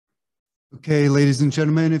Okay, ladies and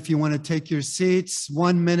gentlemen, if you want to take your seats,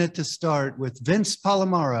 1 minute to start with Vince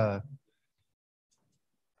Palamara.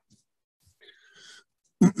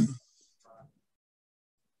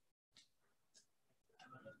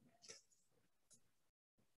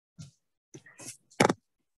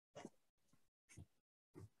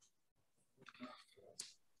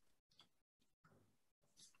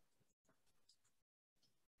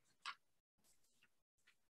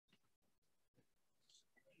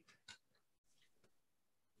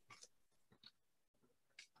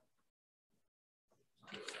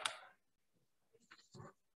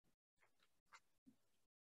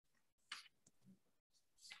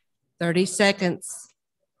 Thirty seconds.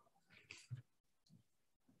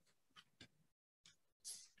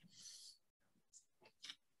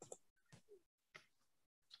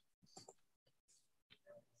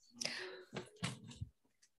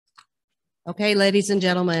 Okay, ladies and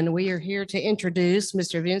gentlemen, we are here to introduce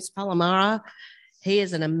Mr. Vince Palamara. He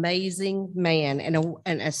is an amazing man and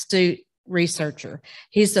an astute researcher.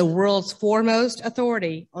 He's the world's foremost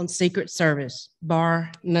authority on Secret Service,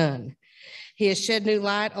 bar none. He has shed new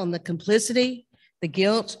light on the complicity, the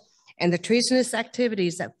guilt, and the treasonous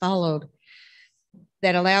activities that followed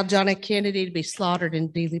that allowed John F. Kennedy to be slaughtered in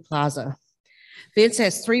Dealey Plaza. Vince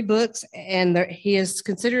has 3 books, and he is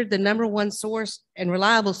considered the #1 source and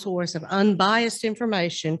reliable source of unbiased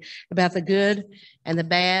information about the good and the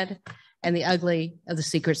bad and the ugly of the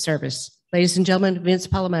Secret Service. Ladies and gentlemen, Vince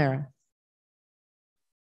Palamara.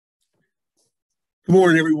 Good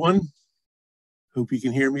morning, everyone. Hope you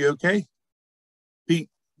can hear me okay.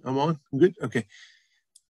 Pete, I'm on? I'm good? Okay.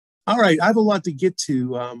 All right, I have a lot to get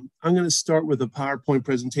to. I'm going to start with a PowerPoint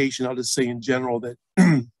presentation. I'll just say in general that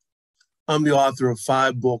I'm the author of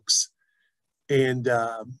 5 books. And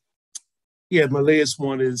yeah, my latest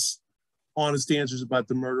one is Honest Answers About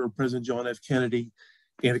the Murder of President John F. Kennedy.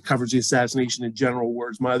 And it covers the assassination in general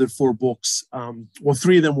words. My other 4 books, well,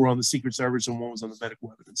 3 of them were on the Secret Service and 1 was on the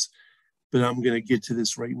medical evidence. But I'm going to get to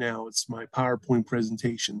this right now. It's my PowerPoint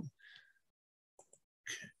presentation.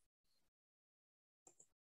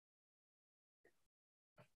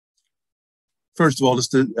 First of all,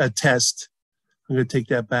 just a test. I'm going to take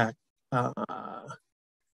that back.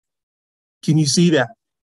 Can you see that?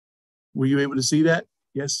 Were you able to see that?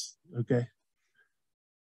 Yes? Okay.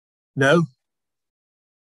 No?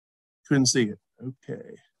 Couldn't see it.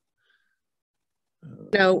 Okay.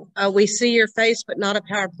 No, we see your face, but not a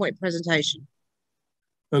PowerPoint presentation.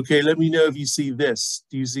 Okay, let me know if you see this.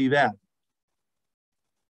 Do you see that?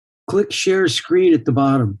 Click share screen at the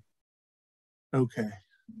bottom. Okay.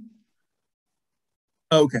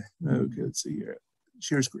 Okay. Okay, let's see here.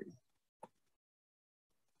 Share screen.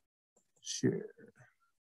 Share.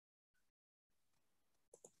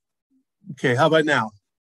 Okay, how about now?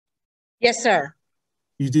 Yes, sir.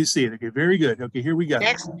 You do see it. Okay, very good. Okay, here we go.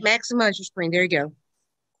 Maximize your screen. There you go.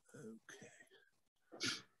 Okay.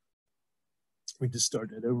 Let me just start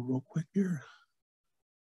that over real quick here.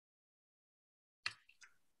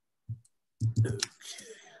 Okay.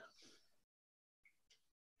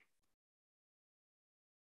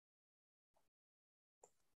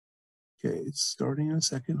 Okay, it's starting in a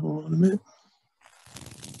second. Hold on a minute.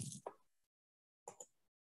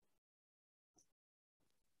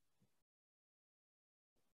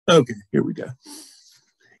 Okay, here we go.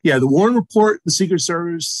 Yeah, the Warren Report, the Secret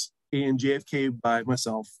Service, and JFK by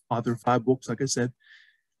myself, author of 5 books, like I said.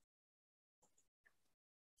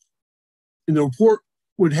 And the report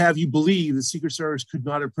would have you believe the Secret Service could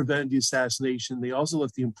not have prevented the assassination. They also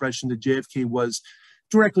left the impression that JFK was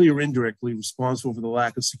directly or indirectly responsible for the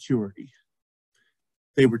lack of security.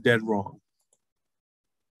 They were dead wrong.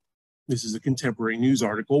 This is a contemporary news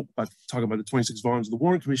article talking about the 26 volumes of the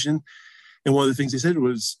Warren Commission. And one of the things they said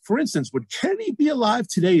was, for instance, would Kennedy be alive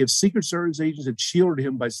today if Secret Service agents had shielded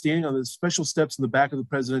him by standing on the special steps in the back of the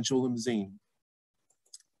presidential limousine?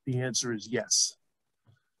 The answer is yes.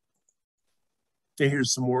 And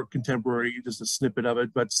here's some more contemporary, just a snippet of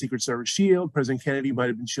it, but Secret Service shield. President Kennedy might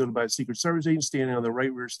have been shielded by a Secret Service agent standing on the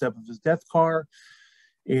right rear step of his death car.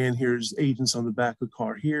 And here's agents on the back of the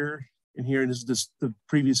car here. And here, and this is the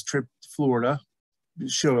previous trip to Florida.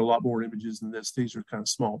 Show a lot more images than this. These are kind of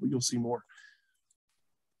small, but you'll see more.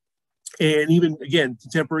 And even, again,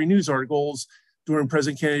 contemporary news articles during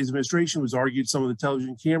President Kennedy's administration was argued some of the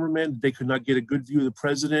television cameramen, they could not get a good view of the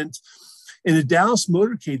president. In the Dallas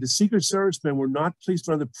motorcade, the Secret Service men were not placed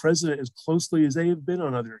around the president as closely as they have been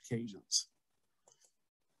on other occasions.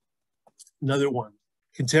 Another one,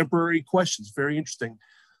 contemporary questions, very interesting.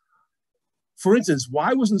 For instance,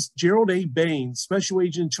 why wasn't Gerald A. Bain, special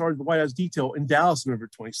agent in charge of the White House detail, in Dallas November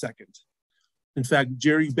 22nd? In fact,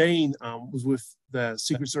 Jerry Bain was with the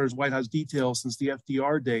Secret Service White House detail since the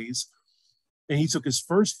FDR days. And he took his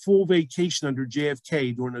first full vacation under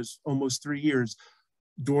JFK during those almost 3 years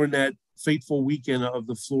during that fateful weekend of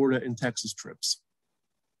the Florida and Texas trips.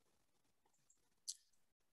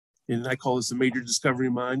 And I call this a major discovery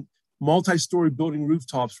of mine. Multi-story building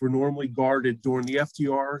rooftops were normally guarded during the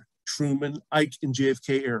FDR, Truman, Ike, and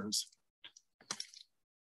JFK eras.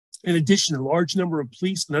 In addition, a large number of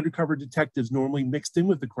police and undercover detectives normally mixed in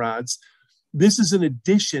with the crowds. This is in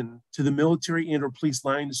addition to the military and or police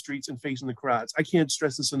lining the streets and facing the crowds. I can't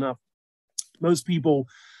stress this enough. Most people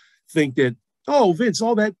think that, oh, Vince,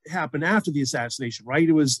 all that happened after the assassination, right?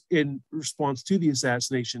 It was in response to the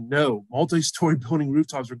assassination. No, multi-story building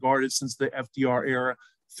rooftops were guarded since the FDR era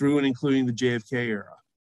through and including the JFK era.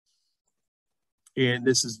 And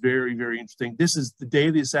this is very, very interesting. This is the day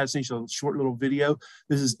of the assassination, a short little video.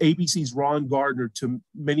 This is ABC's Ron Gardner to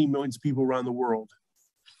many millions of people around the world.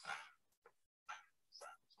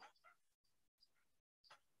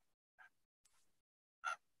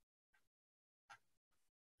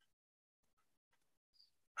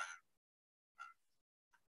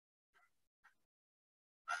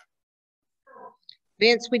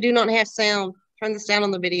 Vince, we do not have sound. Turn this down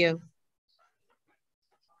on the video.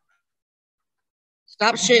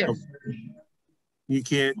 Stop share. You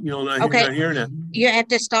can't, you're not hearing it. You have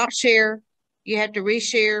to stop share. You have to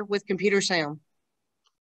reshare with computer sound.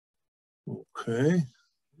 Okay.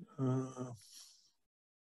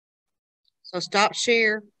 So stop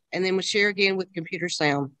share, and then we'll share again with computer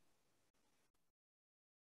sound.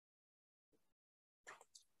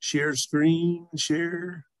 Share screen,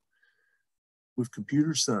 share with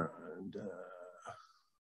computer sound.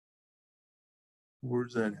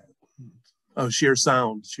 Where's that at? Oh, share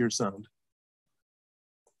sound, share sound.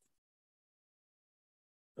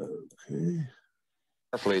 Okay.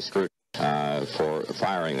 Carefully scrutinized for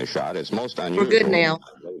firing the shot. It's most unusual. We're good now.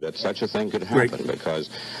 That such a thing could happen because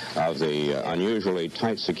of the unusually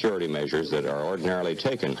tight security measures that are ordinarily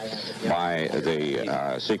taken by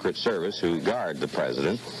the Secret Service who guard the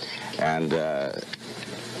president. And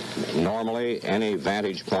normally, any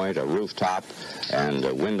vantage point, a rooftop, and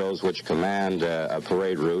windows which command a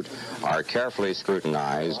parade route are carefully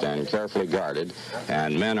scrutinized and carefully guarded,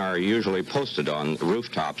 and men are usually posted on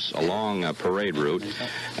rooftops along a parade route,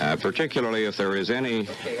 particularly if there is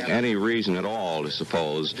any reason at all to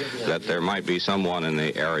suppose that there might be someone in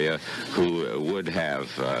the area who would have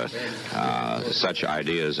such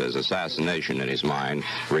ideas as assassination in his mind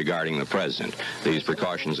regarding the president. These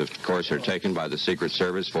precautions, of course, are taken by the Secret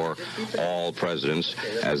Service for all presidents,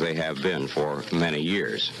 as they have been for many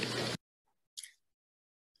years.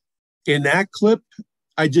 In that clip,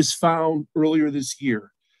 I just found earlier this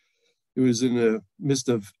year, it was in the midst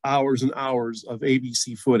of hours and hours of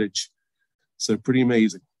ABC footage. So pretty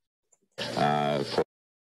amazing. And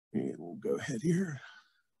we'll go ahead here.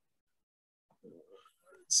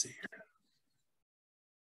 Let's see here.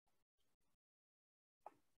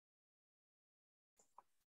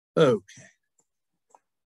 Okay.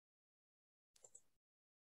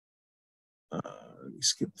 Let me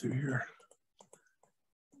skip through here.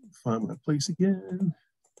 Find my place again.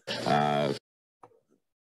 Let's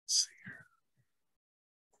see here.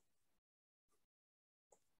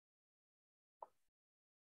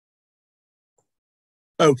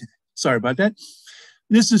 Okay, sorry about that.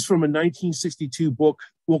 This is from a 1962 book,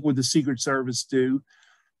 What Would the Secret Service Do?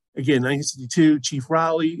 Again, 1962, Chief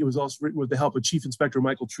Rowley. It was also written with the help of Chief Inspector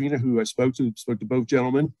Michael Trina, who I spoke to both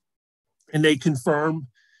gentlemen. And they confirm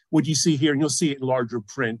what you see here, and you'll see it in larger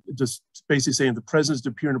print, just basically saying the president's to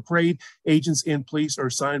appear in a parade, agents and police are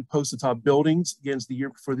assigned posts atop buildings. Again, it's the year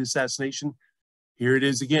before the assassination. Here it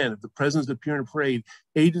is again. If the president's to appear in a parade,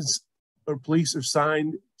 agents or police are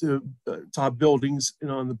assigned to top buildings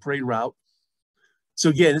and on the parade route. So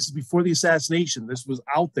again, this is before the assassination. This was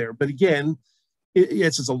out there. But again,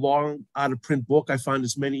 it's a long out of print book. I found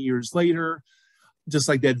this many years later. Just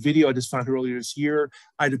like that video I just found earlier this year,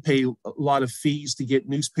 I had to pay a lot of fees to get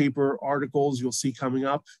newspaper articles you'll see coming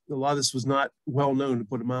up. A lot of this was not well known, to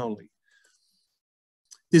put it mildly.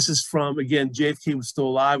 This is from, again, JFK was still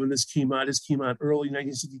alive when this came out. This came out early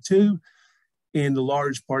 1962. And the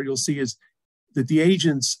large part you'll see is that the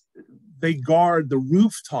agents, they guard the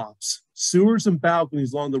rooftops, sewers, and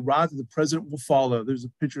balconies along the route that the president will follow. There's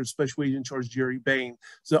a picture of Special Agent in Charge Jerry Bain.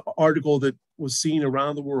 It's an article that was seen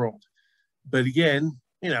around the world. But again,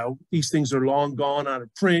 these things are long gone out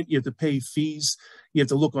of print. You have to pay fees. You have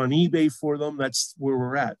to look on eBay for them. That's where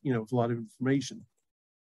we're at, with a lot of information.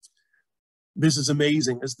 This is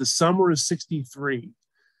amazing. It's the summer of '63,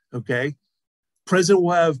 okay? President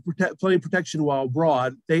will have plenty of protection while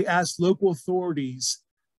abroad. They asked local authorities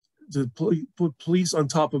to put police on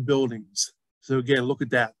top of buildings. So again, look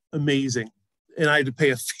at that, amazing. And I had to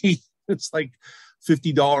pay a fee. It's like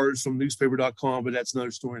 $50 from newspaper.com, but that's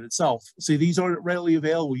another story in itself. See, these aren't readily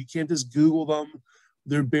available. You can't just Google them.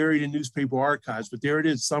 They're buried in newspaper archives, but there it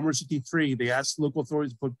is, summer 63. They asked local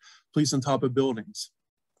authorities to put police on top of buildings.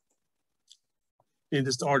 And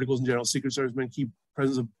just articles in general, Secret Service men keep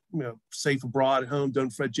presence of, safe abroad at home, don't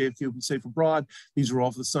fret, JFK will be safe abroad. These were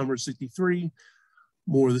all for the summer of 63.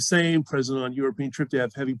 More of the same, president on European trip to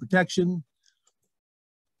have heavy protection.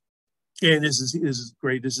 And this is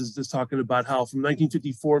great. This is just talking about how from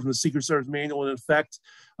 1954, from the Secret Service manual in effect,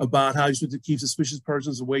 about how you're supposed to keep suspicious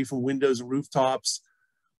persons away from windows and rooftops.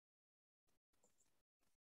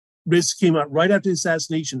 This came out right after the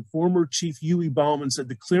assassination. Former Chief Huey Bauman said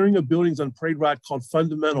the clearing of buildings on Parade Route called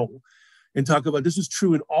fundamental, and talk about this was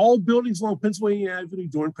true in all buildings along Pennsylvania Avenue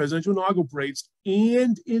during presidential inaugural parades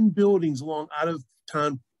and in buildings along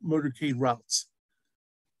out-of-town motorcade routes.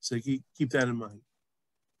 So keep that in mind.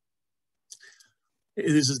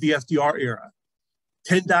 This is the FDR era.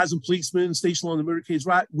 10,000 policemen stationed along the motorcades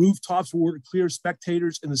route. Rooftops were ordered to clear,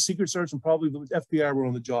 spectators, and the Secret Service and probably the FBI were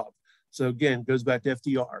on the job. So again, goes back to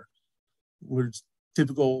FDR. Where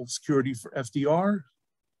typical security for FDR.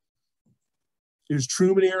 There's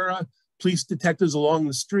Truman era, police detectives along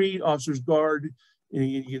the street, officers guard, and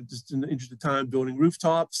you get just in the interest of time building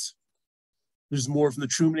rooftops. There's more from the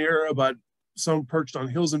Truman era about some perched on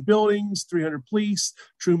hills and buildings, 300 police,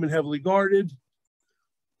 Truman heavily guarded.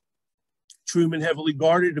 Truman heavily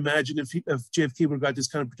guarded. Imagine if JFK would have got this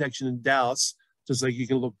kind of protection in Dallas, just like you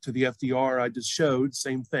can look to the FDR I just showed,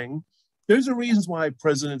 same thing. There's a reasons why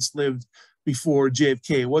presidents lived before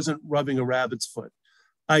JFK. It wasn't rubbing a rabbit's foot.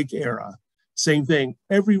 Ike era, same thing.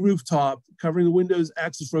 Every rooftop covering the windows,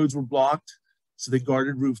 access roads were blocked, so they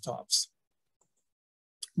guarded rooftops.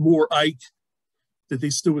 More Ike, that they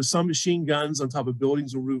stood with some machine guns on top of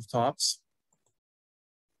buildings or rooftops.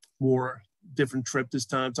 More different trip this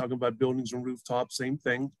time, talking about buildings and rooftops, same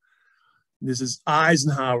thing. This is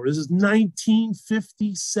Eisenhower. This is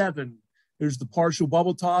 1957. There's the partial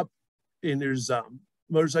bubble top, and there's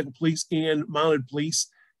motorcycle police and mounted police,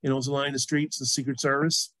 and also lining the streets, the Secret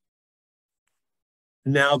Service.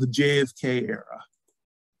 And now the JFK era.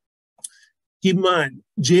 Keep in mind,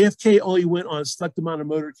 JFK only went on a select amount of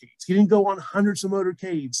motorcades. He didn't go on hundreds of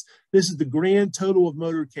motorcades. This is the grand total of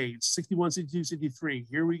motorcades, 61, 62, 63.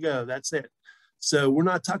 Here we go, that's it. So we're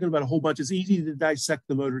not talking about a whole bunch. It's easy to dissect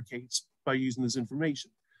the motorcades by using this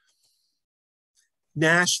information.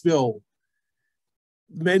 Nashville.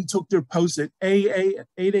 Men took their posts at 8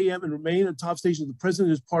 a.m. and remained at the top station of the president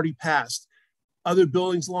and his party passed. Other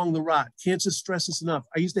buildings along the route. Can't just stress this enough.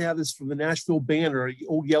 I used to have this from the Nashville Banner, an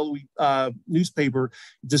old yellowy newspaper,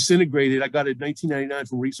 disintegrated. I got it in 1999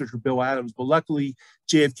 from researcher Bill Adams, but luckily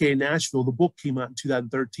JFK in Nashville, the book came out in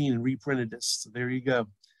 2013 and reprinted this. So there you go.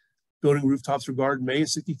 Building rooftops were guarded May of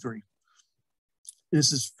 63.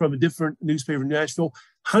 This is from a different newspaper in Nashville.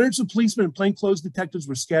 Hundreds of policemen and plainclothes detectives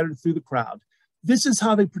were scattered through the crowd. This is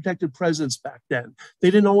how they protected presidents back then. They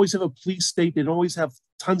didn't always have a police state. They didn't always have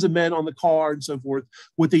tons of men on the car and so forth.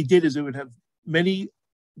 What they did is they would have many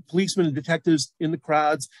policemen and detectives in the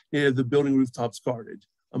crowds. They had the building rooftops guarded,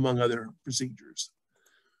 among other procedures.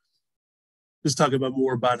 Just talking about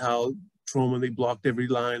more about how Truman, they blocked every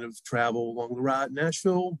line of travel along the route in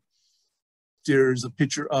Nashville. There's a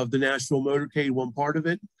picture of the Nashville motorcade, one part of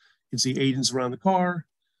it. You can see agents around the car.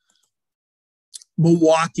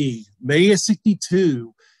 Milwaukee, May of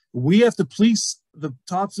 62. We have to police the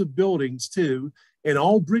tops of buildings too, and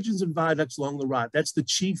all bridges and viaducts along the route. That's the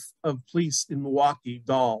chief of police in Milwaukee,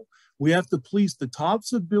 Dahl. We have to police the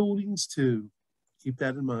tops of buildings too. Keep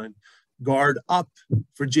that in mind. Guard up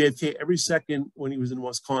for JFK every second when he was in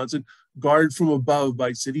Wisconsin. Guard from above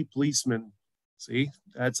by city policemen. See,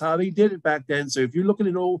 that's how they did it back then. So if you're looking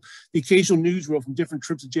at the occasional newsreel from different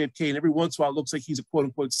trips of JFK, and every once in a while it looks like he's a quote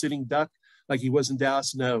unquote sitting duck, like he was in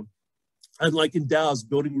Dallas, no. Unlike in Dallas,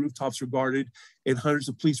 building rooftops were guarded and hundreds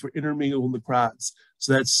of police were intermingled in the crowds.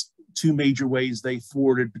 So that's two major ways they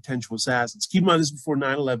thwarted potential assassins. Keep in mind, this is before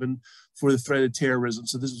 9/11 for the threat of terrorism.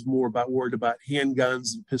 So this is more about worried about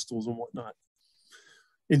handguns and pistols and whatnot.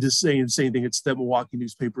 And just saying the same thing, it's the Milwaukee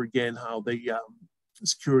newspaper again, how they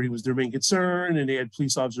security was their main concern, and they had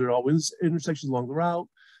police officers at all intersections along the route.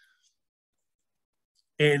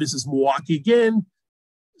 And this is Milwaukee again.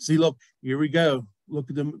 See, look, here we go. Look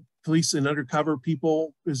at the police and undercover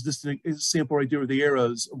people. Is this a sample right there with the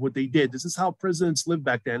arrows of what they did? This is how presidents lived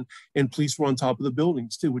back then, and police were on top of the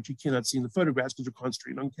buildings too, which you cannot see in the photographs because they're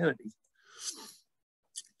concentrating on Kennedy.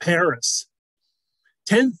 Paris.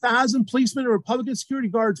 10,000 policemen and Republican security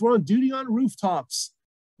guards were on duty on rooftops.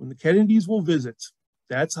 when the Kennedys will visit.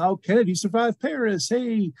 That's how Kennedy survived Paris.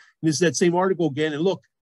 Hey, and this is that same article again. And look,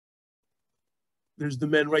 there's the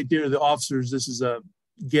men right there, the officers. This is a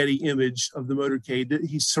Getty image of the motorcade.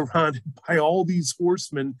 He's surrounded by all these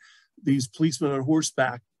horsemen, these policemen on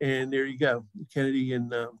horseback. And there you go, Kennedy.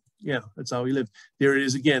 And yeah, that's how he lived. There it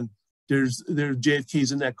is again. There's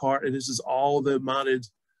JFK's in that car. And this is all the mounted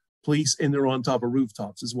police, and they're on top of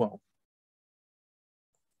rooftops as well.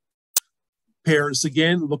 Paris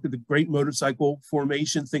again, look at the great motorcycle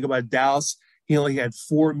formation. Think about Dallas. He only had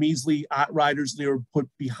 4 measly riders. They were put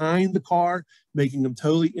behind the car, making them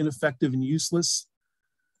totally ineffective and useless.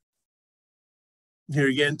 Here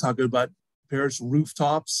again, talking about Paris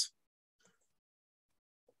rooftops.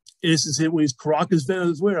 This is it when he's Caracas,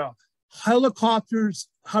 Venezuela. Helicopters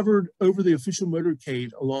hovered over the official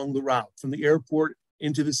motorcade along the route from the airport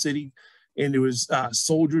into the city. And there was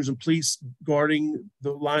soldiers and police guarding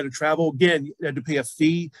the line of travel. Again, you had to pay a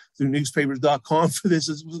fee through newspapers.com for this.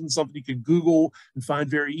 This wasn't something you could Google and find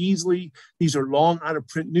very easily. These are long out of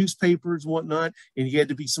print newspapers and whatnot. And you had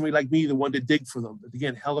to be somebody like me, the one to dig for them. But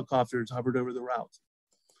again, helicopters hovered over the route.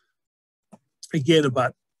 Again,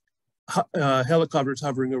 about helicopters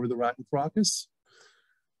hovering over the route in Caracas.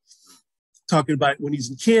 Talking about when he's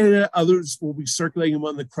in Canada, others will be circulating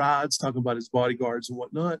among the crowds, talking about his bodyguards and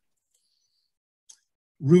whatnot.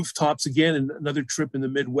 Rooftops again, and another trip in the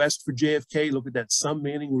Midwest for JFK. Look at that, some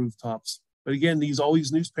manning rooftops. But again, all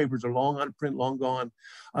these newspapers are long out of print, long gone.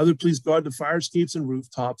 Other police guard the fire escapes and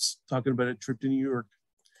rooftops, talking about a trip to New York.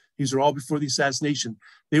 These are all before the assassination.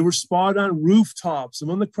 They were spotted on rooftops,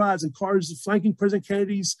 among the crowds and cars flanking President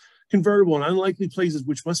Kennedy's convertible in unlikely places,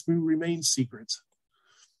 which must remain secret.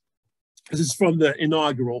 This is from the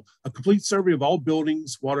inaugural. A complete survey of all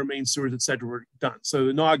buildings, water mains, sewers, etc. were done. So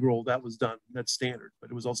the inaugural, that was done. That's standard,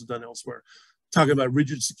 but it was also done elsewhere. Talking about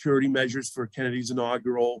rigid security measures for Kennedy's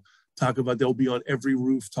inaugural. Talking about they'll be on every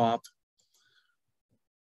rooftop.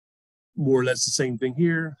 More or less the same thing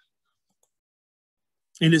here.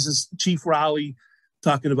 And this is Chief Rowley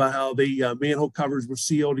talking about how the manhole covers were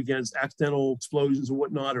sealed against accidental explosions or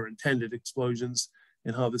whatnot, or intended explosions,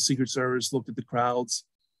 and how the Secret Service looked at the crowds.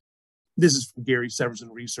 This is from Gary Severson,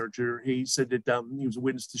 researcher. He said that he was a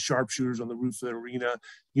witness to sharpshooters on the roof of the arena,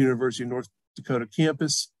 University of North Dakota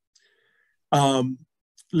campus.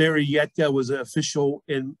 Larry Yetka was an official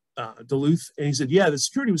in Duluth, and he said, yeah, the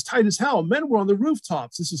security was tight as hell. Men were on the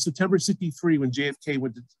rooftops. This is September 63 when JFK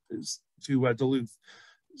went to Duluth.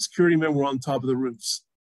 Security men were on top of the roofs.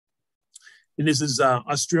 And this is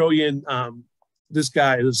Australian. This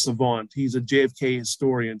guy is a savant. He's a JFK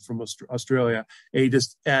historian from Australia. And he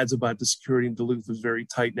just adds about the security in Duluth was very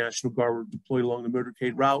tight. National Guard were deployed along the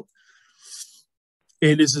motorcade route.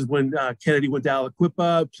 And this is when Kennedy went to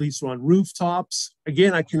Aliquippa. Police were on rooftops.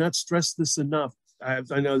 Again, I cannot stress this enough. I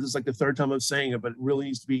know this is like the 3rd time I'm saying it, but it really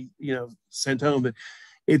needs to be, sent home. But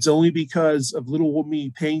it's only because of little old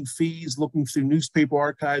me paying fees, looking through newspaper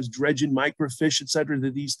archives, dredging microfiche, et cetera,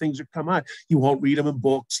 that these things are come out. You won't read them in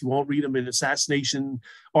books. You won't read them in assassination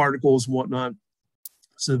articles and whatnot.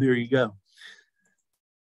 So there you go.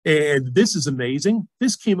 And this is amazing.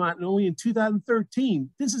 This came out only in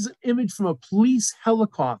 2013. This is an image from a police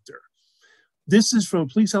helicopter. This is from a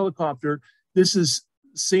police helicopter. This is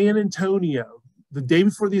San Antonio, the day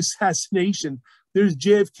before the assassination. There's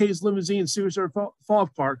JFK's limousine, Secret Service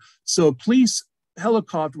follow-up car. So a police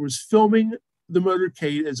helicopter was filming the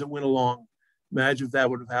motorcade as it went along. Imagine if that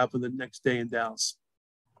would have happened the next day in Dallas.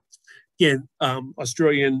 Again,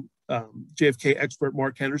 Australian JFK expert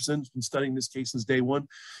Mark Henderson's been studying this case since day one.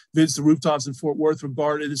 Visits the rooftops in Fort Worth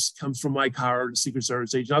regarded. This comes from Mike Howard, the Secret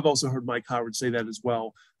Service agent. I've also heard Mike Howard say that as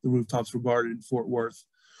well. The rooftops were guarded in Fort Worth.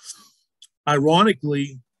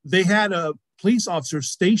 Ironically, they had a police officer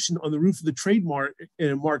stationed on the roof of the trademark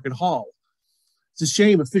in a market hall. It's a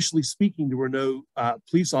shame, officially speaking, there were no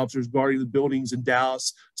police officers guarding the buildings in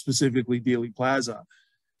Dallas, specifically Dealey Plaza,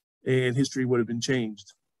 and history would have been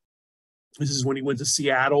changed. This is when he went to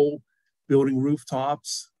Seattle, building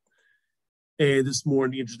rooftops. And this is more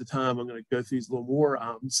in the interest of time. I'm going to go through these a little more.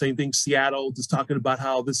 Same thing, Seattle, just talking about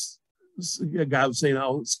how this guy was saying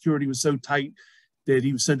how security was so tight that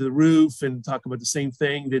he was sent to the roof, and talk about the same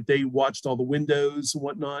thing, that they watched all the windows and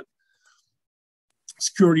whatnot.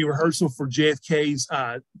 Security rehearsal for JFK's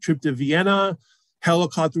trip to Vienna.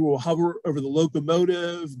 Helicopter will hover over the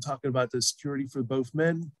locomotive, and talking about the security for both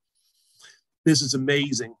men. This is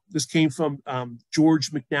amazing. This came from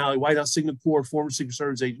George McNally, White House Signal Corps, former Secret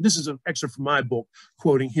Service agent. This is an excerpt from my book,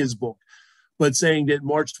 quoting his book, but saying that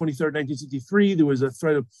March 23rd, 1963, there was a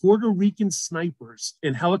threat of Puerto Rican snipers,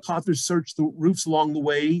 and helicopters searched the roofs along the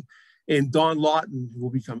way, And Don Lawton, who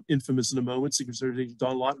will become infamous in a moment, Secret Service agent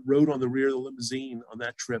Don Lawton, rode on the rear of the limousine on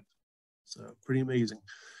that trip. So pretty amazing.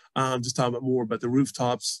 Just talking about more about the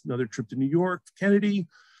rooftops, another trip to New York, Kennedy,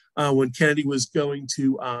 when Kennedy was going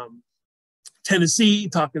to Tennessee,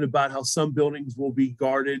 talking about how some buildings will be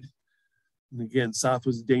guarded. And again, South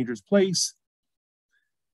was a dangerous place.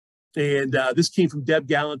 And this came from Deb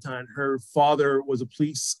Galantine. Her father was a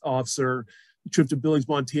police officer. He trip to Billings,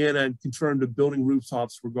 Montana, and confirmed the building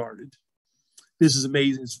rooftops were guarded. This is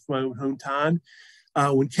amazing. It's from my own hometown.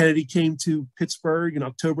 When Kennedy came to Pittsburgh in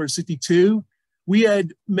October of '62, we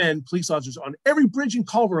had men, police officers, on every bridge and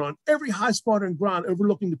culvert, on every high spot on ground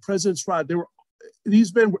overlooking the President's Ride.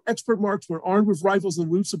 These men were expert marksmen, armed with rifles on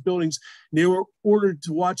the roofs of buildings. And they were ordered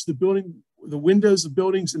to watch the windows of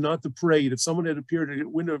buildings and not the parade. If someone had appeared at a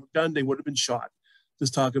window of a gun, they would have been shot.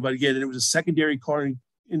 Just talking about again, and it was a secondary car in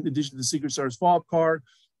addition to the Secret Service follow-up car.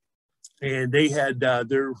 And they had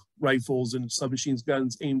their rifles and submachine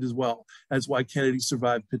guns aimed as well. That's why Kennedy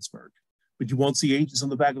survived Pittsburgh. But you won't see agents on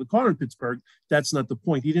the back of the car in Pittsburgh. That's not the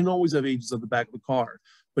point. He didn't always have agents on the back of the car,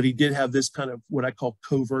 but he did have this kind of what I call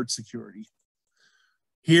covert security.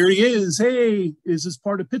 Here he is. Hey, is this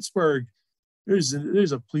part of Pittsburgh? There's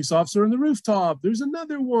a police officer on the rooftop. There's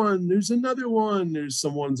another one. There's another one. There's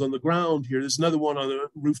someone's on the ground here. There's another one on the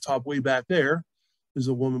rooftop way back there. There's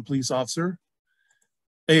a woman police officer.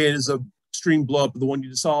 And there's a extreme blow up of the one you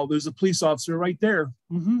just saw. There's a police officer right there.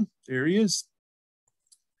 There he is.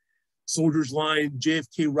 Soldiers line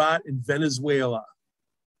JFK rot in Venezuela.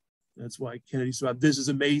 That's why Kennedy survived. This is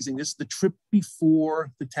amazing. This is the trip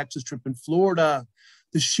before the Texas trip in Florida.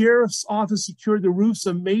 The sheriff's office secured the roofs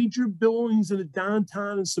of major buildings in the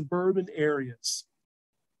downtown and suburban areas.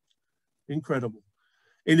 Incredible.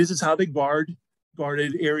 And this is how they guarded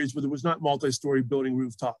areas where there was not multi-story building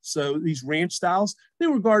rooftops. So these ranch styles, they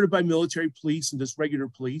were guarded by military police and just regular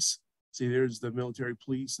police. See, there's the military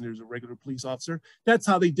police and there's a regular police officer. That's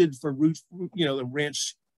how they did for the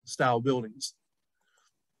ranch style buildings.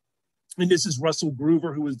 And this is Russell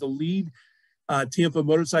Groover, who was the lead Tampa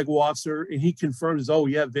motorcycle officer, and he confirms, oh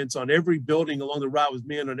yeah, Vince, on every building along the route was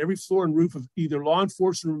manned on every floor and roof of either law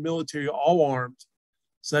enforcement or military, all armed.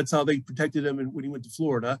 So that's how they protected him when he went to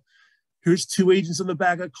Florida. Here's two agents on the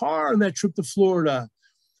back of a car on that trip to Florida.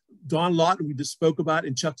 Don Lawton, we just spoke about,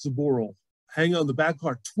 and Chuck Zaboral. Hanging on the back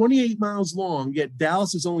car, 28 miles long, yet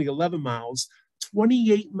Dallas is only 11 miles.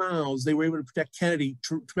 28 miles, they were able to protect Kennedy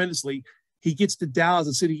tremendously. He gets to Dallas,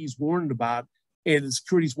 the city he's warned about, and the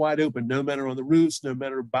security's wide open. No men are on the roofs, no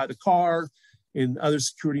men are by the car, and other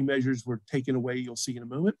security measures were taken away. You'll see in a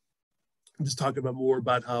moment. I'm just talking about more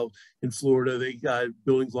about how in Florida they got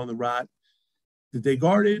buildings along the route that they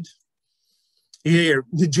guarded. Here,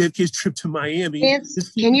 the JFK's trip to Miami.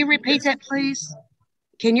 Can you repeat that, please?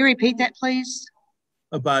 Can you repeat that, please?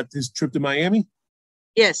 About his trip to Miami?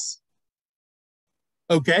 Yes.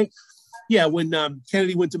 Okay. Yeah, when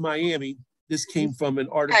Kennedy went to Miami, this came from an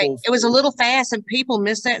article. Okay. It was a little fast and people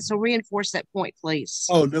missed that, so reinforce that point, please.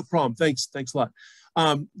 Oh, no problem. Thanks a lot.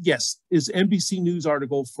 Yes, is NBC News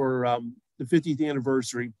article for the 50th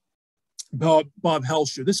anniversary. Bob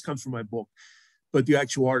Helsher. This comes from my book, but the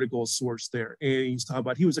actual article is sourced there. And he's talking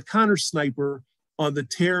about he was a counter sniper on the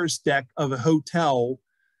terrace deck of a hotel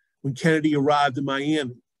when Kennedy arrived in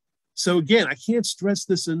Miami. So again, I can't stress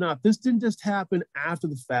this enough. This didn't just happen after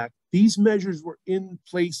the fact. These measures were in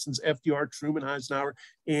place since FDR, Truman, Eisenhower,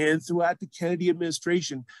 and throughout the Kennedy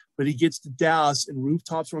administration. But he gets to Dallas and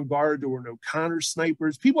rooftops were on guard. There were no counter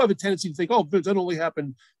snipers. People have a tendency to think, oh, that only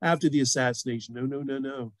happened after the assassination.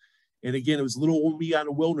 No. And again, it was little old me out in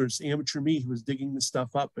the wilderness, amateur me, who was digging this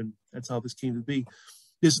stuff up. And that's how this came to be.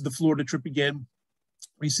 This is the Florida trip again.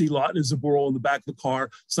 We see Lawton and Zaboral in the back of the car.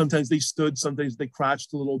 Sometimes they stood, sometimes they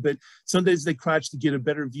crouched a little bit. Sometimes they crouched to get a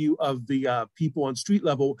better view of the people on street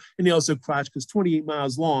level. And they also crouched because 28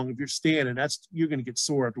 miles long, if you're standing, you're going to get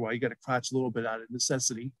sore after a while. You got to crouch a little bit out of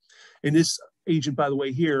necessity. And this agent, by the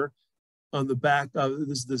way, here on the back of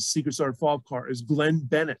the Secret Service follow-up car is Glenn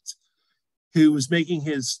Bennett, who was making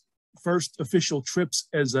his first official trips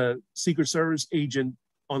as a Secret Service agent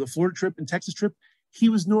on the Florida trip and Texas trip. He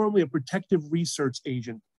was normally a protective research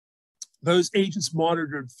agent. Those agents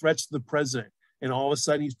monitored threats to the president, and all of a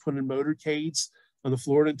sudden he's putting motorcades on the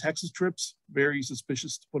Florida and Texas trips. Very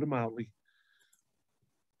suspicious, to put it mildly.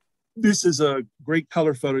 This is a great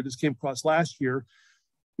color photo. This came across last year.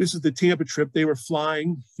 This is the Tampa trip. They were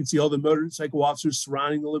flying. You can see all the motorcycle officers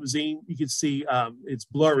surrounding the limousine. You can see it's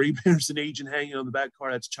blurry. There's an agent hanging on the back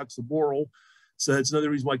car. That's Chuck Zaboral. So that's another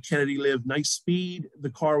reason why Kennedy lived. Nice speed. The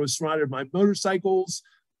car was surrounded by motorcycles,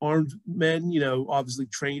 armed men, obviously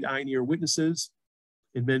trained eye and ear witnesses,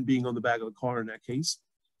 and men being on the back of the car in that case.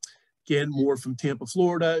 Again, more from Tampa,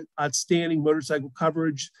 Florida. Outstanding motorcycle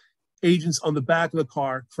coverage. Agents on the back of the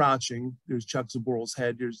car crouching. There's Chuck Zaboral's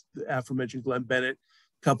head. There's the aforementioned Glenn Bennett.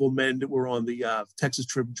 A couple of men that were on the Texas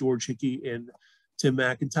trip, George Hickey and Tim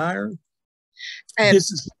McIntyre.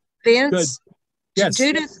 This is Vince, good.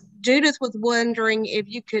 Yes. Judith was wondering if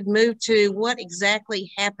you could move to what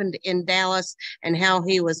exactly happened in Dallas and how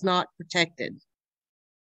he was not protected.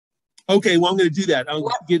 Okay, well, I'm going to do that. I'll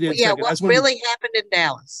get in a second. What really happened in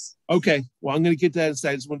Dallas? Okay, well, I'm going to get to that in a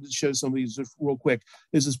second. I just wanted to show some of these just real quick.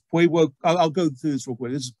 This is Pueblo. I'll go through this real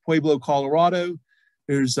quick. This is Pueblo, Colorado.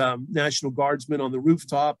 There's National Guardsmen on the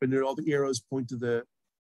rooftop, and there all the arrows point to the,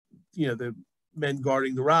 the men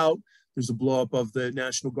guarding the route. There's a blow up of the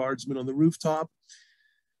National Guardsmen on the rooftop.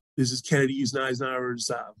 This is Kennedy using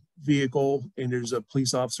Eisenhower's vehicle, and there's a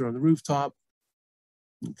police officer on the rooftop.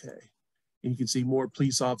 Okay, and you can see more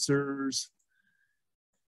police officers.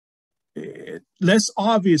 And less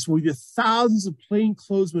obvious will be the thousands of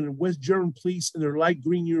plainclothesmen and West German police in their light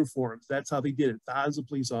green uniforms. That's how they did it. Thousands of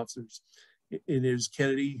police officers. And there's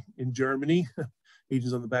Kennedy in Germany,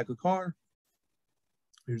 agents on the back of the car.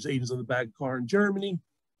 There's agents on the back of the car in Germany.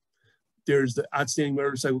 There's the outstanding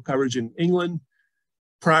motorcycle coverage in England.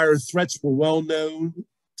 Prior threats were well known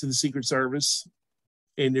to the Secret Service.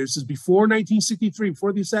 And there's this before 1963,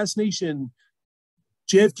 before the assassination,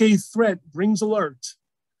 JFK threat brings alert.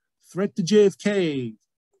 Threat to JFK.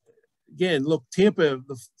 Again, look, Tampa,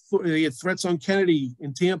 they had threats on Kennedy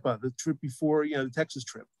in Tampa, the trip before, the Texas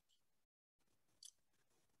trip.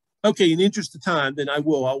 Okay, in the interest of time, then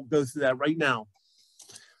I'll go through that right now.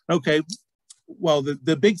 Okay, well,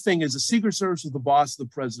 the big thing is the Secret Service is the boss of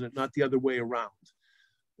the president, not the other way around.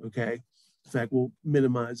 Okay, in fact, we'll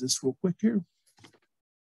minimize this real quick here.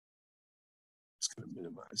 Just gonna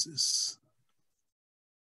minimize this.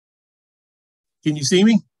 Can you see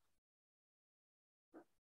me?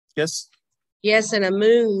 Yes? Yes, and a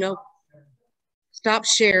moon. No. Stop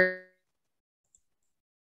share.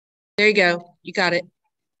 There you go. You got it.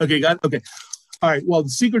 Okay, got it? Okay. All right. Well, the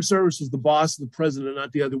Secret Service is the boss of the president,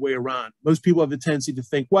 not the other way around. Most people have a tendency to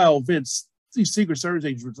think, well, Vince, these Secret Service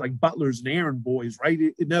agents were like butlers and errand boys, right?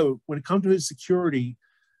 No, when it comes to his security,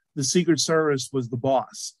 the Secret Service was the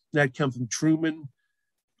boss. That comes from Truman,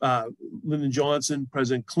 Lyndon Johnson,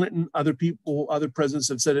 President Clinton, other people, other presidents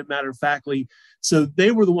have said it matter-of-factly. So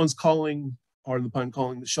they were the ones calling, pardon the pun,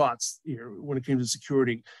 calling the shots here when it came to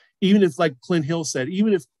security. Even if, like Clint Hill said,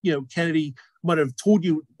 even if, Kennedy might have told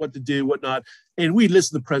you what to do, whatnot, and we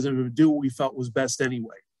listened to the president and do what we felt was best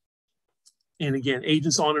anyway. And again,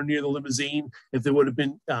 agents on or near the limousine, if they would have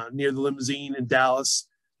been near the limousine in Dallas,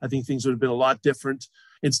 I think things would have been a lot different.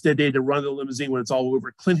 Instead, they had to run the limousine when it's all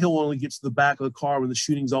over. Clint Hill only gets to the back of the car when the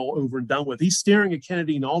shooting's all over and done with. He's staring at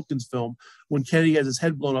Kennedy in Alkin's film when Kennedy has his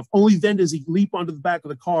head blown off. Only then does he leap onto the back of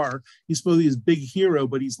the car. He's supposed to be his big hero,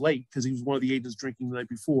 but he's late because he was one of the agents drinking the night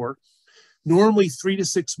before. Normally, 3 to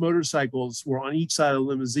 6 motorcycles were on each side of the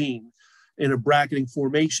limousine in a bracketing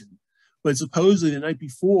formation. But supposedly the night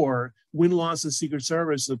before, Wynn lost the Secret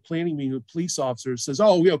Service, the planning meeting with police officers says,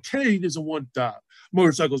 Kennedy doesn't want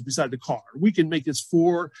motorcycles beside the car. We can make this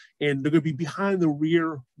 4, and they're going to be behind the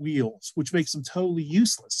rear wheels, which makes them totally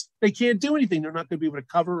useless. They can't do anything. They're not going to be able to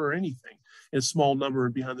cover or anything in a small number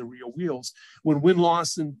behind the rear wheels. When Wynn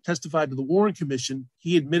Lawson testified to the Warren Commission,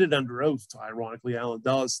 he admitted under oath to, ironically, Allen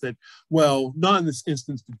Dulles that, well, not in this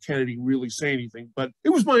instance did Kennedy really say anything, but it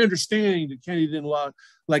was my understanding that Kennedy didn't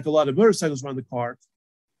like a lot of motorcycles around the car.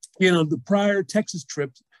 The prior Texas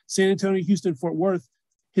trip, San Antonio, Houston, Fort Worth,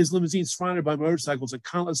 his limousine surrounded by motorcycles and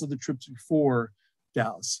countless other trips before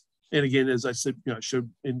Dallas. And again, as I said, I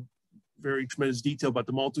showed in very tremendous detail about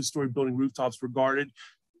the multi-story building rooftops were guarded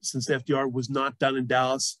since the FDR was not done in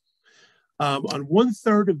Dallas. On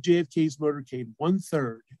 1/3 of JFK's motorcade,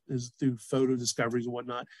 1/3 is through photo discoveries and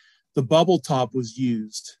whatnot, the bubble top was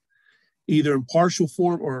used either in partial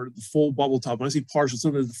form or the full bubble top. When I say partial,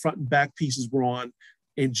 some of the front and back pieces were on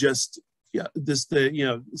and just, so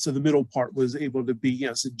the middle part was able to be,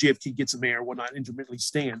 so JFK gets some air and whatnot, intermittently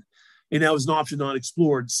stand. And that was an option not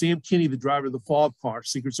explored. Sam Kinney, the driver of the fob car,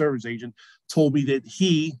 Secret Service agent, told me that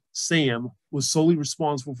he, Sam, was solely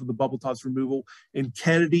responsible for the bubble tops removal, and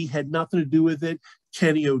Kennedy had nothing to do with it.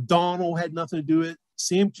 Kenny O'Donnell had nothing to do with it.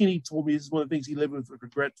 Sam Kinney told me this is one of the things he lived with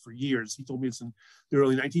regret for years. He told me this in the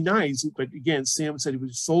early 1990s, but again, Sam said he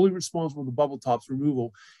was solely responsible for the bubble tops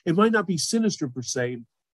removal. It might not be sinister per se,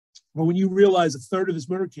 but when you realize 1/3 of his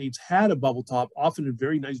motorcades had a bubble top, often in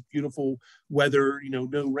very nice, beautiful weather,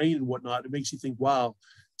 no rain and whatnot, it makes you think, wow,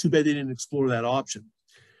 too bad they didn't explore that option.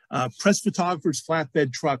 Press photographer's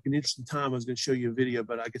flatbed truck. In interesting time, I was going to show you a video,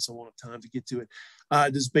 but I guess I won't have time to get to it.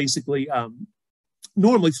 This basically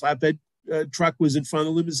normally flatbed truck was in front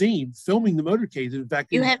of the limousine filming the motorcade. In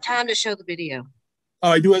fact, You have time to show the video.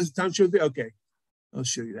 Oh, I do have time to show the, okay. I'll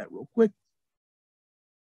show you that real quick.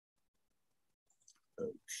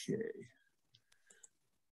 Okay.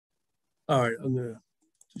 All right, I'm gonna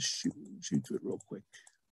just shoot to it real quick.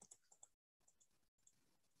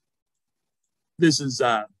 This is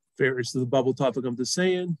various of the bubble topic I'm just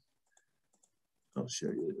saying. I'll show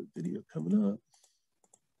you the video coming up.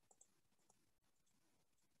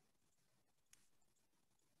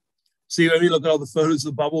 See, I mean, look at all the photos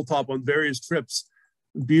of the bubble top on various trips.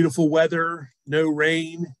 Beautiful weather, no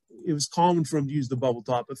rain. It was common for him to use the bubble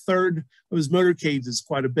top. A third of his motorcades is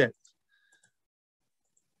quite a bit.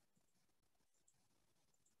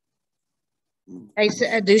 Hey,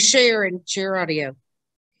 so, do share and share audio.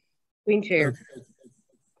 Screen share. Okay.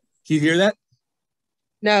 Can you hear that?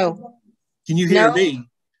 No. Can you hear No. me?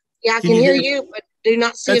 Yeah, I can hear you, but do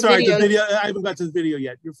not see That's a all right. video. The video, I haven't got to the video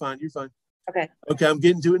yet. You're fine. You're fine. Okay. Okay, I'm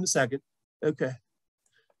getting to it in a second. Okay.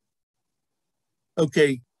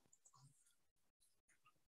 Okay.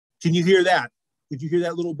 Can you hear that? Did you hear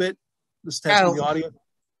that little bit? This text No. the audio?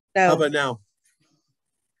 No. How about now?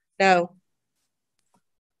 No.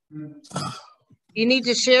 You need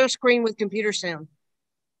to share screen with computer sound.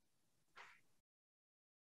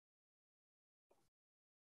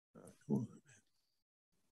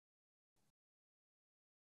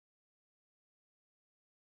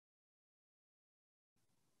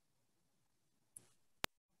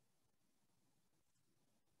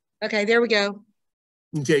 Okay, there we go.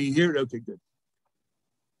 Okay, you hear it? Okay, good.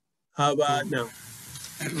 How about now?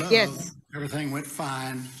 At Love, Yes. everything went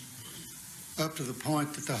fine up to the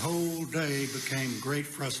point that the whole day became great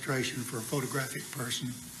frustration for a photographic person.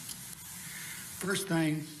 First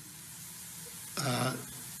thing,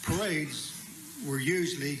 parades were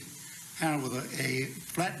usually handled with a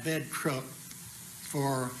flatbed truck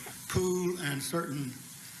for pool and certain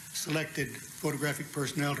selected photographic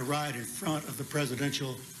personnel to ride in front of the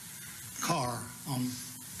presidential car on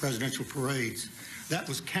presidential parades. That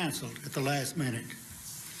was canceled at the last minute.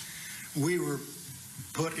 We were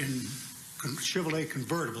put in Chevrolet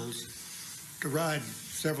convertibles to ride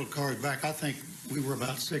several cars back. I think we were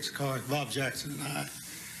about 6 cars, Bob Jackson and I,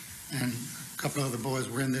 and a couple other boys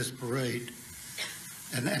were in this parade.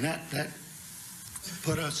 And that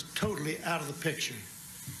put us totally out of the picture.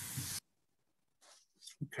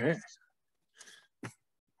 Okay.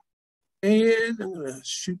 And I'm going to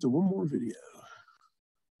shoot to one more video.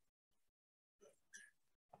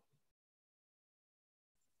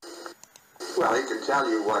 Well, he can tell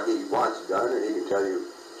you what he wants done, and he can tell you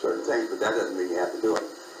certain things, but that doesn't mean you have to do it.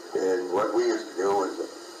 And what we used to do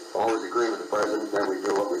was always agree with the president, then we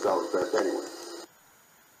do what we felt was best anyway.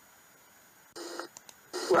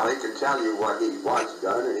 Well, he can tell you what he wants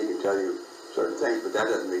done, and he can tell you certain things, but that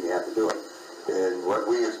doesn't mean you have to do it. And what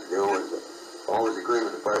we used to do was always agree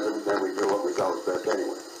with the president, then we do what we felt was best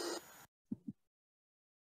anyway.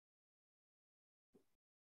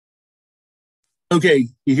 Okay,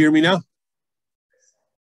 you hear me now?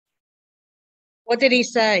 What did he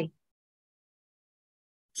say?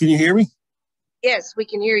 Can you hear me? Yes, we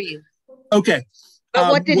can hear you. Okay.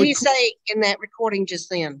 But what did he say in that recording just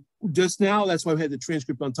then? Just now, that's why I had the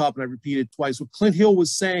transcript on top and I repeated it twice. What Clint Hill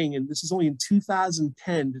was saying, and this is only in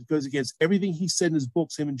 2010, it goes against everything he said in his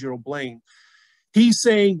books, him and Gerald Blaine. He's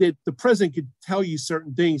saying that the president could tell you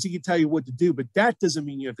certain things, he could tell you what to do, but that doesn't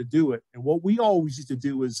mean you have to do it. And what we always used to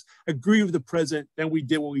do is agree with the president, then we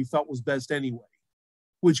did what we felt was best anyway,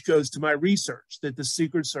 which goes to my research, that the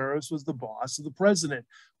Secret Service was the boss of the president,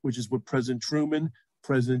 which is what President Truman,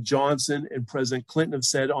 President Johnson, and President Clinton have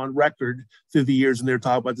said on record through the years when they were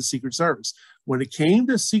talking about the Secret Service. When it came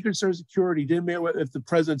to Secret Service security, it didn't matter if the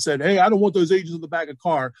president said, hey, I don't want those agents in the back of the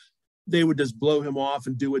car, they would just blow him off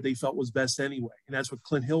and do what they felt was best anyway. And that's what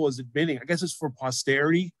Clint Hill was admitting. I guess it's for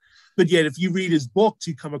posterity. But yet, if you read his books,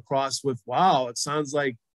 you come across with, wow, it sounds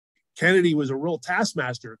like Kennedy was a real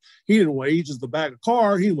taskmaster. He didn't want agents in the back of the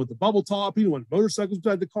car. He didn't want the bubble top. He didn't want motorcycles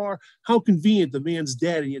inside the car. How convenient, the man's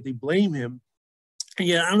dead, and yet they blame him. And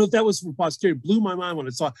yeah, I don't know if that was for posterity. It blew my mind when I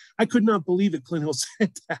saw it. I could not believe that Clint Hill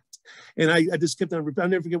said that. And I just kept on, I'll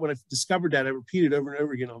never forget when I discovered that. I repeated it over and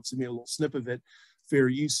over again. I'll send me a little snip of it, fair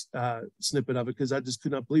use snippet of it, because I just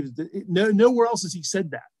could not believe it. Nowhere else has he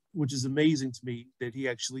said that, which is amazing to me that he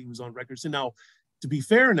actually was on record. So now, to be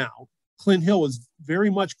fair now, Clint Hill was very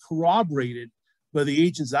much corroborated by the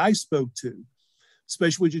agents I spoke to.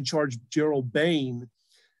 Special Agent in Charge Gerald Bain,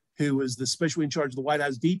 who was the special agent in charge of the White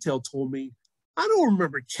House detail, told me, I don't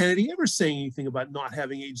remember Kennedy ever saying anything about not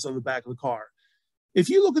having agents on the back of the car. If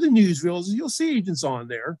you look at the newsreels, you'll see agents on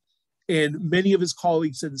there. And many of his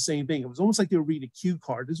colleagues said the same thing. It was almost like they were reading a cue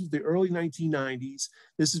card. This was the early 1990s.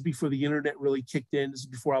 This is before the internet really kicked in. This is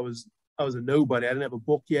before I was a nobody. I didn't have a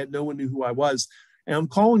book yet. No one knew who I was. And I'm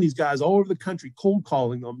calling these guys all over the country, cold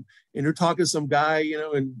calling them. And they're talking to some guy, you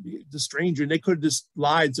know, and the stranger, and they could have just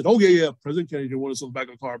lied and said, oh, yeah, President Kennedy didn't want us on the back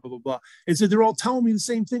of the car, blah, blah, blah. And so they're all telling me the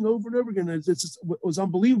same thing over and over again. It was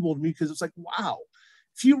unbelievable to me, because it's like, wow.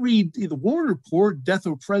 If you read the Warren Report, Death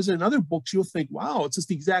of a President, and other books, you'll think, wow, it's just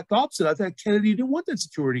the exact opposite. I thought Kennedy didn't want that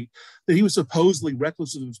security, that he was supposedly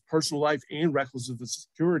reckless of his personal life and reckless of his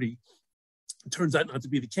security. It turns out not to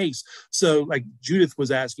be the case. So like Judith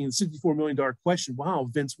was asking the $64 million question, wow,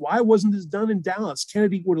 Vince, why wasn't this done in Dallas?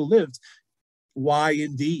 Kennedy would have lived. Why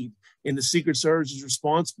indeed? And the Secret Service is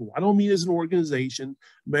responsible. I don't mean as an organization.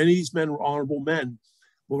 Many of these men were honorable men.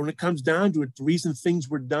 But when it comes down to it, the reason things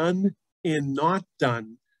were done and not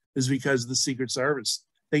done is because of the Secret Service.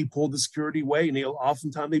 They pulled the security away, and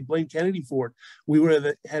oftentimes they blame Kennedy for it. We would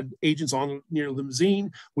have had agents on near the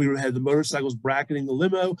limousine. We would have had the motorcycles bracketing the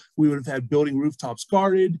limo. We would have had building rooftops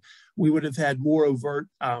guarded. We would have had more overt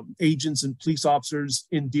agents and police officers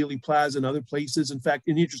in Dealey Plaza and other places. In fact,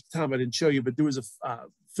 in the interest of time, I didn't show you, but there was a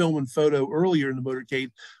film and photo earlier in the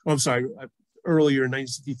motorcade. Oh, I'm sorry, earlier in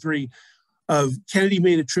 1963, of Kennedy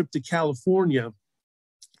made a trip to California.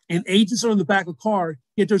 And agents are on the back of the car,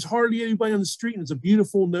 yet there's hardly anybody on the street. And it's a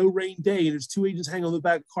beautiful no-rain day, and there's two agents hanging on the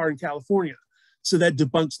back of the car in California. So that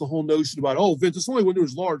debunks the whole notion about, oh, Vince, it's only when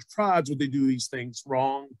there's large crowds would they do these things.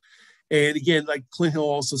 Wrong. And again, like Clint Hill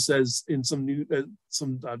also says in some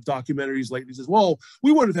documentaries lately, he says, well,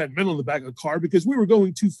 we wouldn't have had men on the back of the car because we were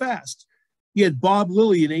going too fast. Yet Bob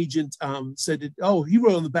Lilly, an agent, said that, oh, he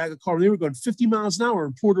rode on the back of the car when they were going 50 miles an hour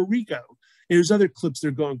in Puerto Rico. And there's other clips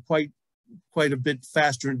they're going quite a bit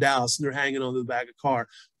faster in Dallas, and they're hanging on the back of the car.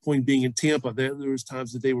 Point being, in Tampa, there was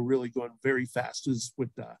times that they were really going very fast, as what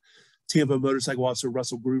Tampa motorcycle officer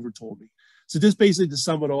Russell Groover told me. So just basically to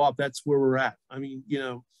sum it all up, that's where we're at. I mean, you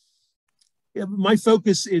know, my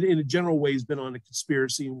focus in a general way has been on the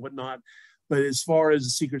conspiracy and whatnot. But as far as the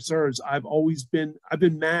Secret Service, I've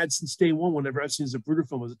been mad since day one whenever I've seen Zapruder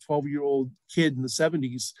film as a 12-year-old kid in the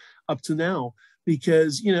 70s up to now.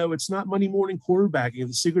 Because, you know, it's not Monday morning quarterbacking. If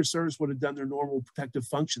the Secret Service would have done their normal protective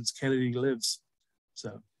functions, Kennedy lives.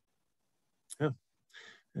 So, yeah,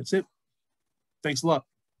 that's it. Thanks a lot.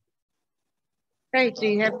 Great. Do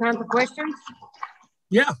you have time for questions?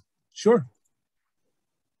 Yeah, sure.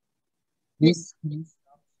 Yes. Ladies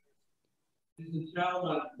and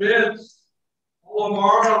gentlemen, Vince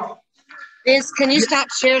Palamara. Vince, can you stop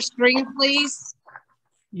share screen, please?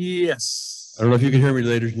 Yes. I don't know if you can hear me,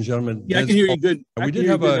 ladies and gentlemen. Yeah, I can hear you good. We did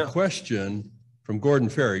have a question from Gordon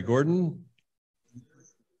Ferry. Gordon?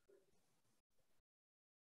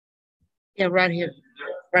 Yeah, right here.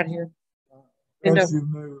 Right here. As you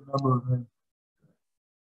may remember,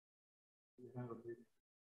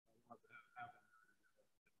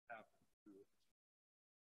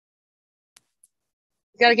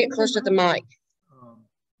 You got to get close to the mic.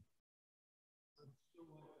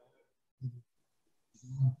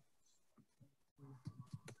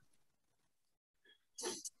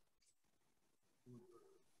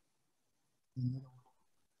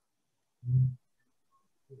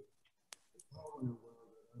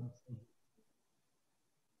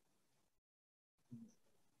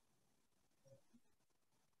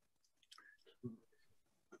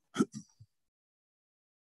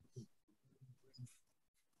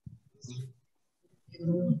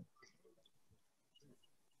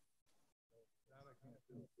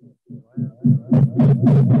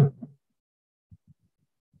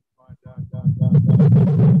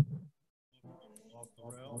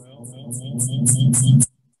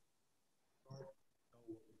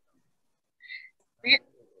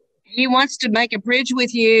 He wants to make a bridge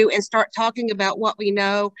with you and start talking about what we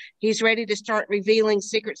know. He's ready to start revealing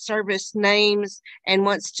Secret Service names and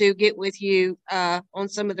wants to get with you on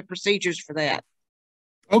some of the procedures for that.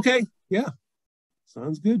 Okay. Yeah.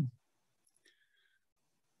 Sounds good.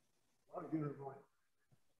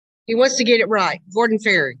 He wants to get it right. Gordon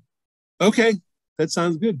Ferry. Okay. That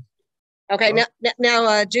sounds good. Okay.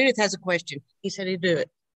 Now Judith has a question. He said he'd do it.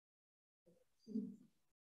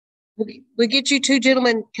 We'll get you two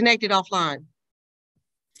gentlemen connected offline.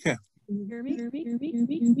 Okay. Can you hear me?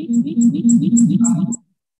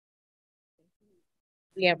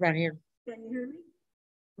 Yeah, right here. Can you hear me?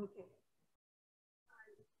 Okay.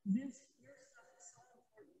 This, your stuff is so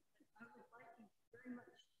important. I would like you very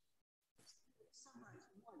much to summarize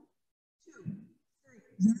 1, 2, 3,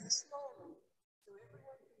 very slowly, so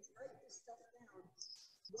everyone can write this stuff down.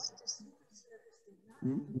 What the Secret Service did not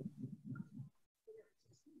do.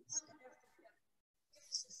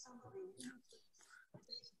 Summary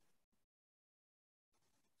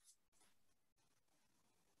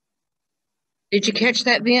Did you catch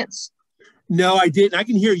that, Vince? No, I didn't. I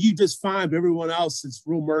can hear you just fine, but everyone else, it's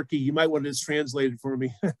real murky. You might want to just translate it for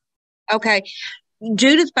me. Okay.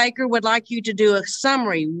 Judith Baker would like you to do a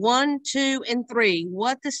summary, 1, 2, and 3,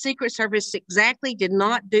 what the Secret Service exactly did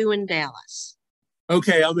not do in Dallas.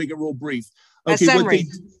 Okay, I'll make it real brief. A Okay,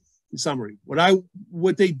 summary.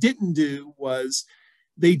 What they didn't do was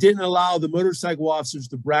they didn't allow the motorcycle officers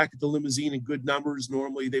to bracket the limousine in good numbers.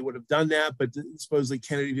 Normally they would have done that, but supposedly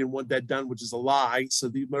Kennedy didn't want that done, which is a lie. So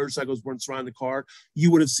the motorcycles weren't surrounding the car.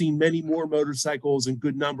 You would have seen many more motorcycles in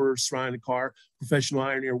good numbers surrounding the car, professional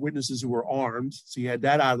Iron Air witnesses who were armed. So you had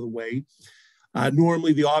that out of the way.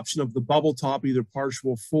 Normally the option of the bubble top, either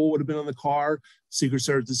partial or full, would have been on the car. Secret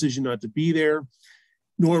Service decision not to be there.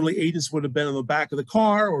 Normally agents would have been on the back of the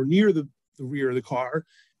car or near the rear of the car.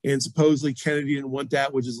 And supposedly Kennedy didn't want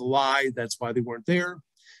that, which is a lie. That's why they weren't there.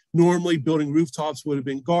 Normally building rooftops would have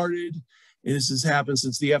been guarded. And this has happened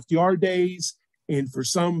since the FDR days. And for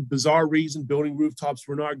some bizarre reason, building rooftops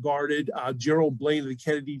were not guarded. Gerald Blaine of the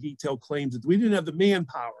Kennedy detail claims that we didn't have the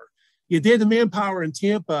manpower. Yet they had the manpower in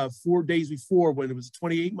Tampa 4 days before when it was a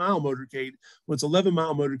 28-mile motorcade. When it's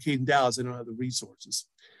 11-mile motorcade in Dallas, they don't have the resources.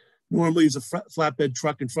 Normally it's a flatbed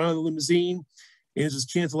truck in front of the limousine. And it was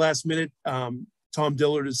canceled last minute. Tom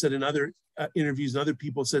Dillard has said in other interviews, and other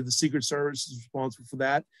people said the Secret Service is responsible for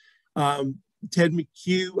that. Ted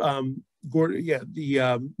McHugh,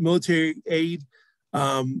 the military aide,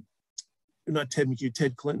 not Ted McHugh,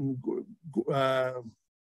 Ted Clinton,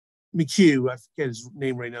 McHugh, I forget his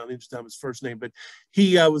name right now, the interest of his first name, but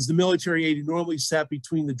he was the military aide who normally sat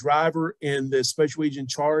between the driver and the special agent in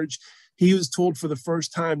charge. He was told for the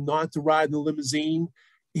first time not to ride in the limousine.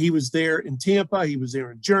 He was there in Tampa. He was there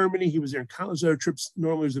in Germany. He was there in countless other trips.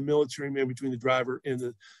 Normally, there's a military man between the driver and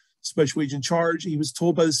the special agent in charge. He was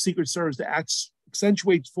told by the Secret Service to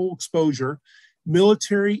accentuate full exposure.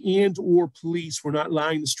 Military and or police were not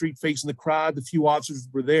lying in the street facing the crowd. The few officers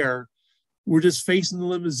were there were just facing the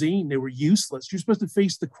limousine. They were useless. You're supposed to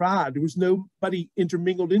face the crowd. There was nobody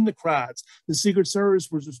intermingled in the crowds. The Secret Service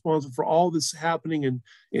was responsible for all this happening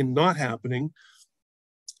and not happening.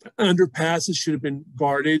 Underpasses should have been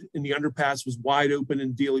guarded, and the underpass was wide open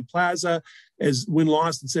in Dealey Plaza. As Win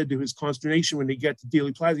Lawson said to his consternation when they get to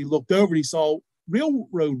Dealey Plaza, he looked over and he saw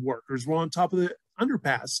railroad workers were on top of the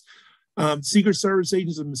underpass. Secret Service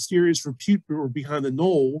agents of mysterious repute were behind the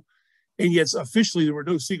knoll, and yet officially there were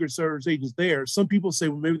no Secret Service agents there. Some people say,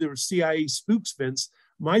 well, maybe there were CIA spooks, Vince.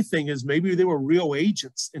 My thing is maybe they were real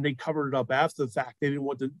agents and they covered it up after the fact. They didn't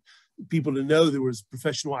want people to know there was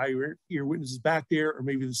professional ear witnesses back there, or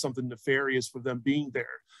maybe there's something nefarious for them being there.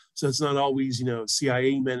 So it's not always,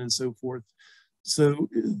 CIA men and so forth. So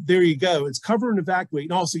there you go. It's cover and evacuate.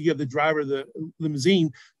 And also you have the driver of the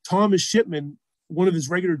limousine, Thomas Shipman, one of his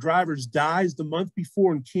regular drivers, dies the month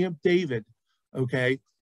before in Camp David, okay?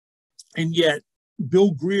 And yet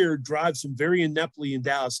Bill Greer drives him very ineptly in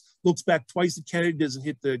Dallas, looks back twice at Kennedy, doesn't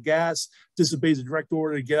hit the gas, disobeys a direct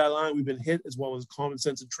order to get out of line. We've been hit, as well as common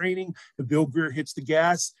sense and training. If Bill Greer hits the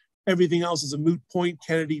gas, everything else is a moot point.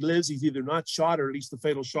 Kennedy lives. He's either not shot, or at least the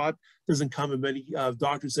fatal shot doesn't come. And many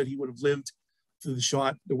doctors said he would have lived through the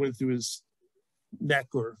shot that went through his neck,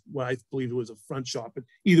 or what I believe it was a front shot, but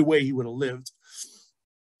either way, he would have lived.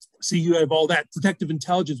 So you have all that. Protective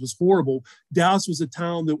intelligence was horrible. Dallas was a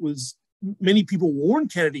town that was, many people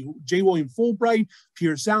warned Kennedy, J. William Fulbright,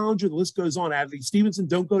 Pierre Salinger, the list goes on, Adlai Stevenson,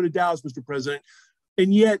 don't go to Dallas, Mr. President.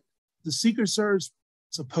 And yet the Secret Service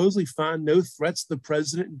supposedly found no threats to the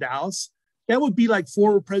president in Dallas. That would be like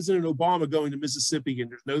former President Obama going to Mississippi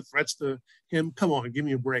and there's no threats to him. Come on, give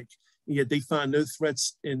me a break. And yet they found no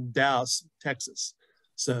threats in Dallas, Texas.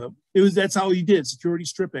 So that's how he did, security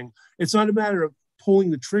stripping. It's not a matter of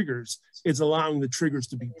pulling the triggers, it's allowing the triggers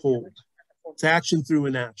to be pulled. It's action through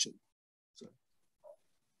inaction. So.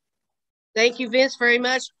 Thank you, Vince, very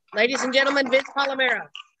much. Ladies and gentlemen, Vince Palamara.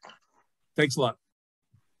 Thanks a lot.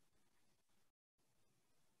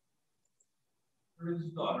 Where's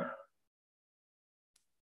his daughter?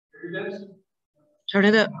 Here he is. Turn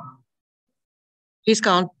it up. He's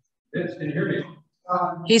gone. Vince, can you hear me?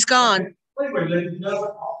 He's gone. Anyway, ladies and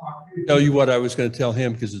gentlemen, I'll talk to you. Tell you what I was going to tell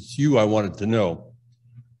him, because it's you I wanted to know.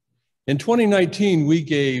 In 2019, we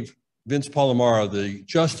gave Vince Palamara the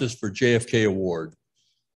Justice for JFK Award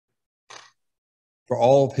for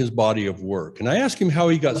all of his body of work. And I asked him how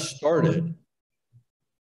he got started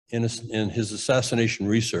in his assassination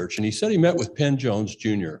research. And he said he met with Penn Jones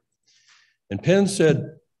Jr. And Penn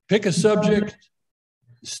said, pick a subject,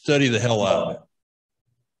 study the hell out of it.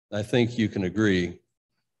 I think you can agree.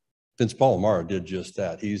 Vince Palamara did just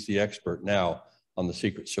that. He's the expert now on the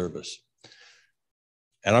Secret Service.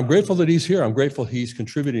 And I'm grateful that he's here. I'm grateful he's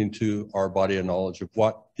contributing to our body of knowledge of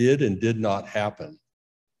what did and did not happen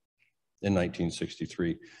in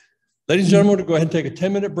 1963. Ladies and gentlemen, we'll go ahead and take a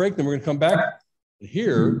 10-minute break, then we're going to come back and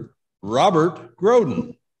hear Robert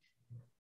Groden.